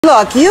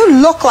Look, you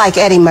look like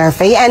Eddie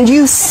Murphy, and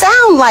you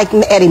sound like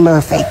Eddie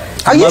Murphy.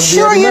 Are you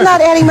sure you're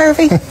not Eddie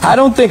Murphy? I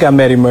don't think I'm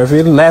Eddie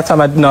Murphy. Last time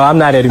no, I'm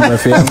not Eddie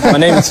Murphy. My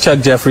name is Chuck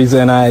Jeffries,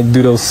 and I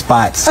do those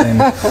spots, and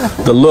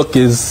the look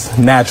is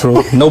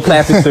natural. No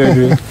plastic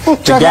surgery.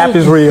 The gap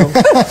is real.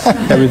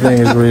 Everything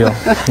is real.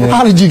 Yeah.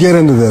 How did you get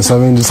into this? I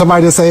mean, did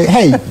somebody just say,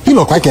 hey, you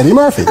look like Eddie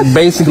Murphy?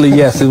 Basically,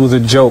 yes, it was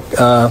a joke.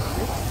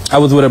 I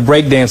was with a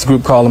breakdance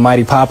group called the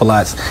Mighty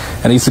Pop-A-Lots,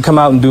 and I used to come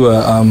out and do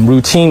a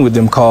routine with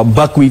them called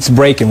Buckwheat's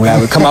Breaking, where I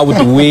would come out with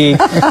the wig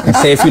and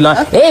say a few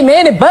lines, hey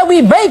man, the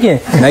buckwheat breaking!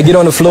 And I'd get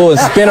on the floor and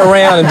spin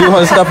around and do all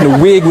this stuff, and the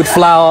wig would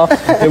fly off.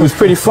 It was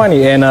pretty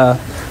funny, and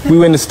we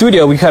were in the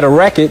studio, we cut a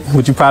record,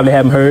 which you probably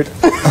haven't heard.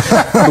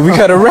 But we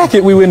cut a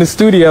record, we were in the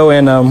studio,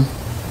 and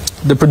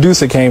the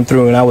producer came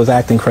through, and I was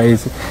acting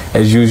crazy,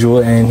 as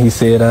usual, and he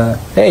said,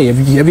 hey,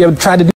 have you ever tried to do